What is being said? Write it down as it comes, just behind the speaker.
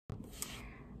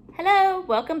Hello,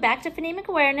 welcome back to Phonemic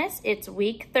Awareness. It's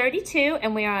week 32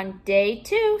 and we are on day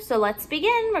 2. So let's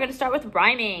begin. We're going to start with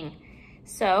rhyming.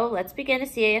 So let's begin to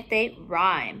see if they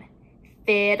rhyme.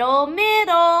 Fiddle,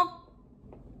 middle.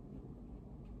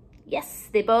 Yes,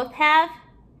 they both have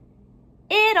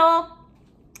it'll.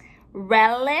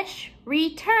 Relish,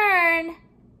 return.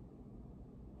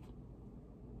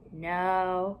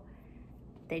 No,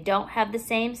 they don't have the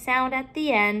same sound at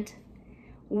the end.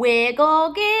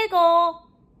 Wiggle, giggle.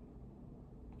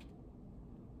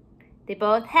 They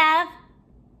both have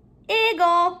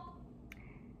iggle.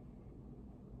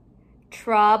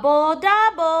 Trouble,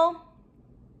 double.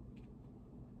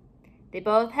 They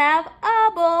both have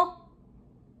ubble.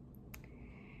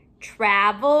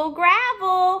 Travel,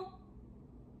 gravel.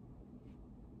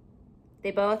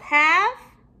 They both have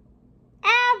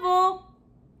avel.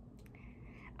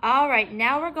 All right,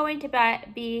 now we're going to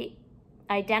be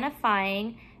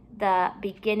identifying the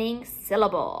beginning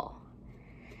syllable.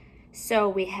 So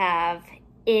we have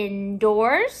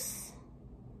indoors,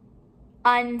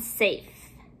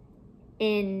 unsafe.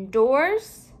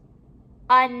 Indoors,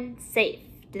 unsafe.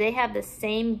 Do they have the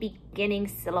same beginning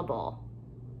syllable?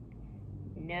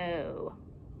 No.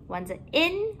 One's an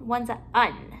in, one's an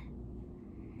un.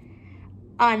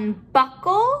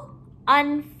 Unbuckle,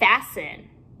 unfasten.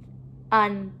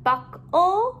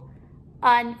 Unbuckle,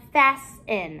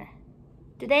 unfasten.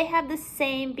 Do they have the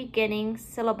same beginning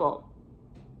syllable?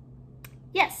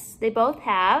 Yes, they both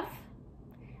have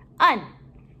un.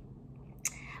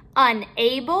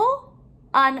 Unable,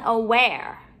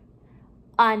 unaware.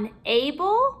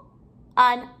 Unable,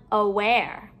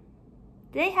 unaware.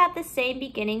 Do they have the same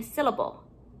beginning syllable?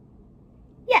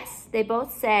 Yes, they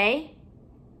both say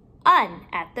un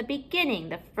at the beginning.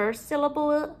 The first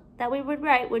syllable that we would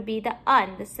write would be the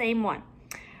un, the same one.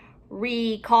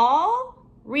 Recall,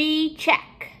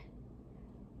 recheck.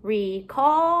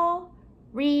 Recall,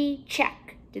 recheck.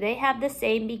 Do they have the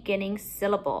same beginning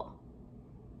syllable?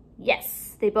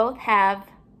 Yes, they both have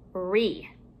re.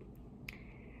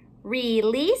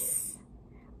 Release,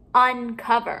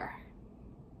 uncover.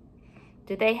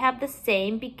 Do they have the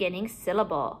same beginning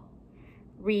syllable?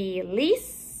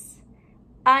 Release,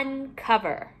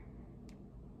 uncover.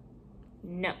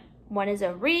 No, one is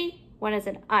a re, one is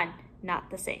an un, not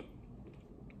the same.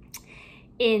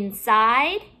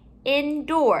 Inside,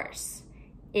 indoors.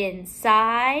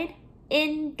 Inside,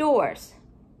 indoors.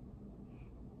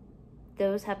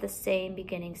 Those have the same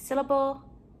beginning syllable.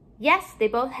 Yes, they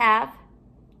both have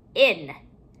in.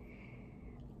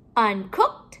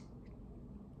 Uncooked,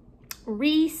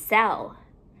 resell.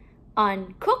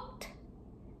 Uncooked,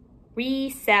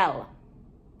 resell.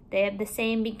 They have the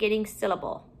same beginning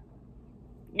syllable.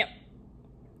 No.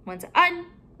 One's an un,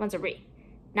 one's a re.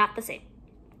 Not the same.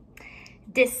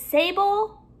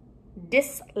 Disable,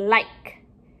 dislike.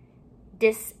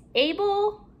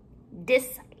 Disable,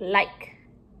 dislike.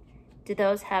 Do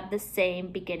those have the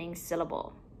same beginning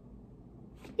syllable?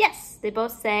 Yes, they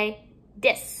both say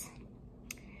dis.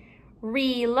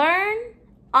 Relearn,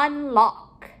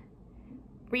 unlock.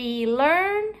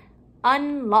 Relearn,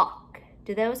 unlock.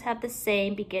 Do those have the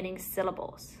same beginning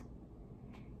syllables?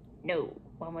 No,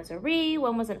 one was a re,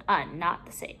 one was an un, not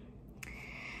the same.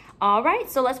 All right,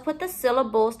 so let's put the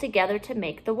syllables together to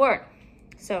make the word.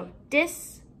 So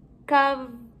discover.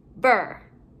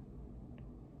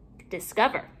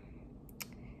 Discover.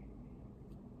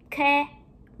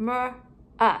 Camera.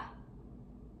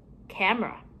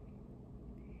 Camera.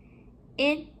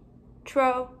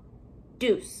 Introduce.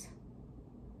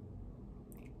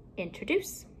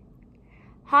 Introduce.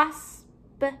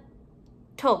 Hospital.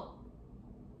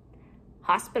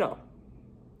 Hospital.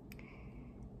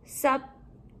 Subtraction.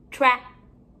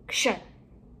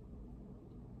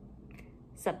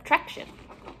 Subtraction.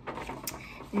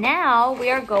 Now we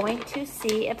are going to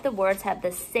see if the words have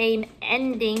the same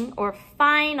ending or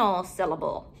final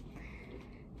syllable.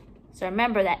 So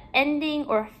remember that ending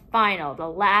or final, the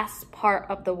last part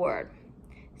of the word.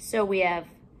 So we have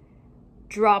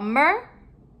drummer,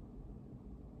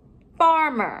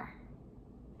 farmer.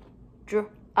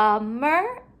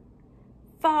 Drummer,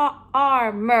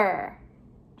 farmer.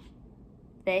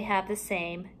 They have the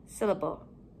same syllable.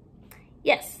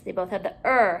 Yes, they both have the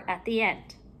at the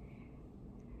end.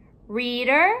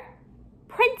 Reader,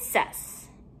 princess.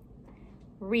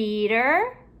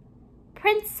 Reader,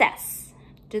 princess.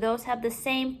 Do those have the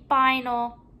same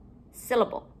final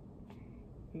syllable?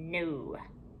 No.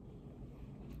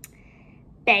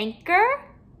 Banker,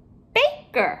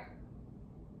 baker.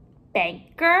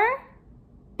 Banker,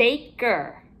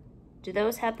 baker. Do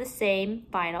those have the same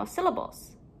final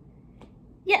syllables?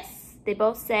 Yes, they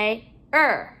both say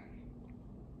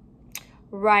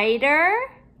Writer,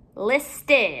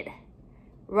 listed.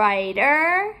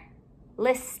 Writer,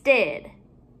 listed.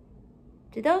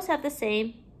 Do those have the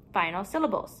same final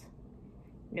syllables?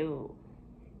 No.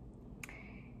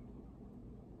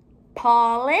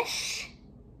 Polish,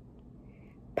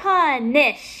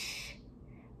 punish.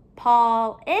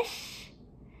 Polish,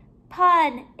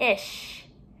 punish.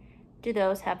 Do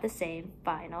those have the same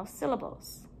final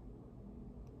syllables?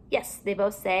 Yes, they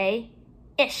both say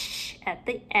ish at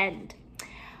the end.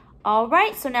 All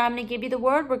right, so now I'm going to give you the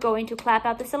word. We're going to clap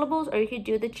out the syllables, or you could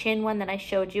do the chin one that I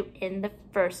showed you in the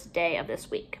first day of this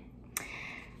week.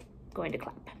 Going to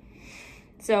clap.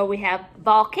 So we have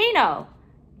volcano.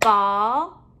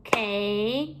 Volcano.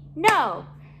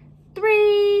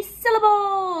 3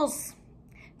 syllables.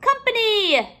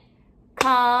 Company.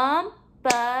 Company.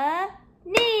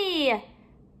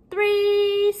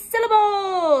 3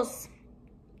 syllables.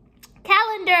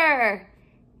 Calendar.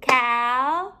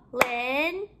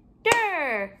 Calendar.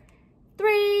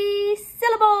 3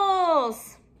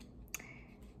 syllables.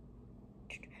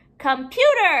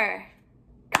 Computer.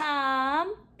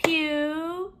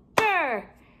 Computer.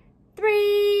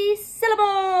 3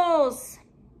 syllables.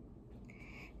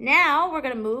 Now we're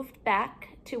going to move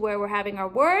back to where we're having our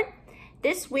word.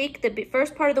 This week, the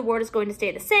first part of the word is going to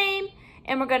stay the same,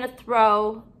 and we're going to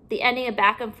throw the ending of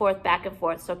back and forth,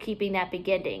 so keeping that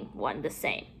beginning one the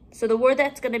same. So the word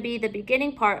that's going to be the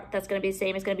beginning part that's going to be the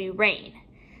same is going to be rain.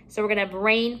 So we're going to have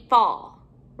rainfall.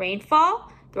 Rainfall,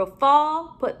 throw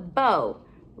fall, put bow.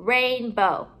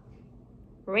 Rainbow.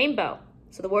 Rainbow.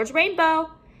 So the word's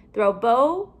rainbow. Throw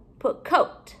bow, put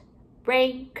coat.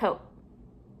 Raincoat.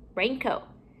 Raincoat.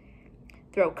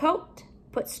 Throw coat,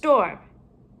 put storm.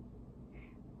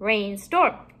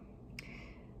 Rainstorm.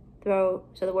 So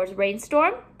the word's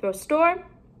rainstorm. Throw storm,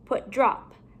 put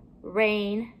drop.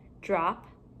 Rain drop.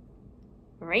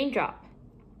 Raindrop.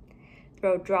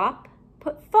 Throw drop,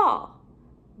 put fall.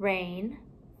 Rain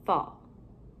fall.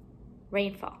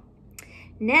 Rainfall.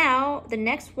 Now the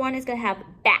next one is going to have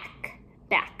back.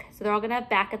 Back. So they're all going to have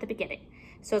back at the beginning.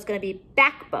 So it's going to be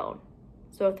backbone.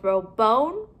 So throw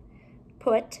bone,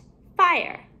 put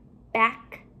fire.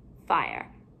 Backfire.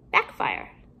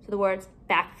 Backfire. So the word's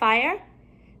backfire.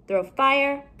 Throw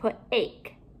fire, put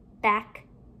ache. Back,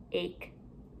 ache.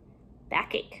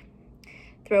 Backache.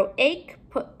 Throw ache,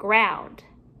 put ground.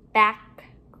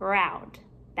 Background.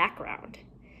 Background.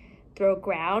 Throw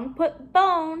ground, put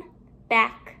bone.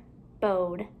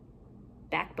 Backbone.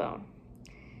 Backbone.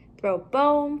 Throw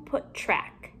bone, put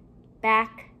track.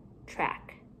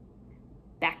 Backtrack.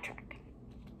 Backtrack.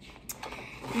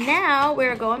 Now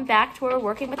we're going back to where we're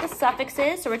working with the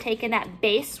suffixes. So we're taking that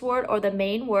base word or the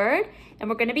main word, and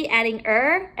we're going to be adding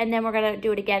and then we're going to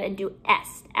do it again and do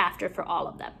s after for all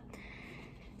of them.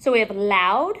 So we have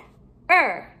loud,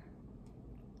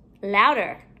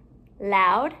 louder,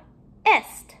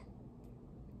 loudest,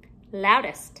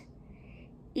 loudest,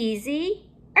 easy,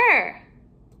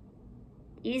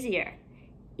 easier,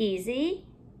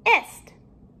 easiest,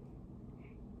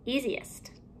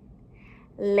 easiest,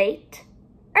 late,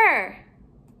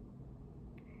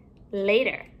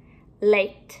 later,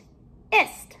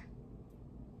 latest,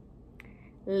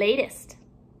 latest,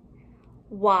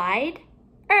 wide,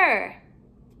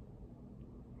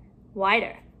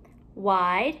 wider,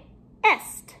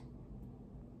 widest,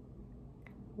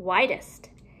 widest,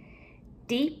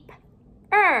 deep,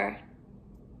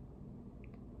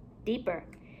 deeper,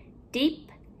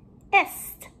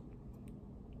 deepest,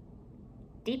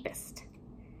 deepest,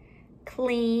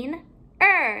 clean,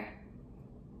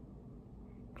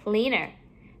 cleaner,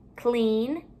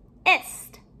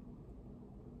 cleanest,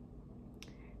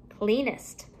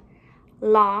 cleanest,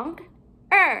 long,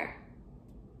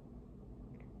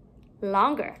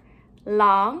 longer,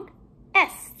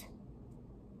 longest,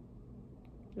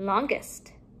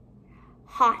 longest,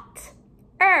 hot,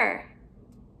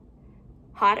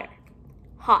 hotter,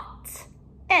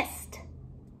 hottest,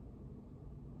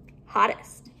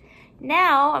 hottest.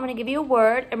 Now I'm going to give you a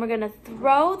word, and we're going to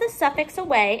throw the suffix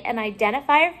away and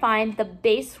identify or find the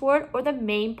base word or the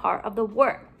main part of the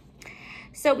word.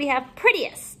 So we have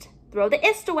prettiest. Throw the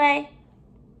ist away.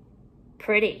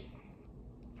 Pretty.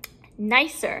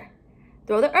 Nicer.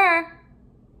 Throw the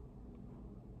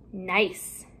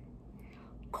Nice.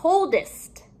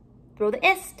 Coldest. Throw the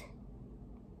ist.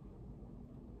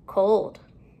 Cold.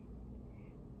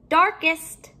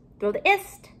 Darkest. Throw the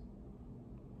ist.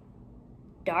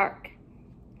 Dark.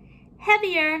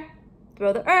 Heavier.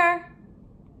 Throw the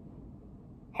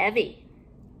Heavy.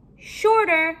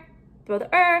 Shorter. Throw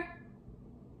the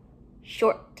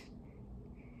Short.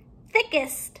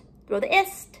 Thickest. Throw the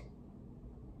ist.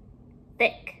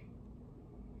 Thick.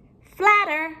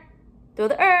 Flatter. Throw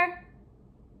the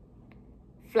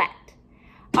flat.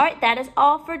 All right, that is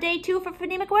all for day 2 for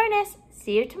phonemic awareness.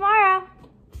 See you tomorrow.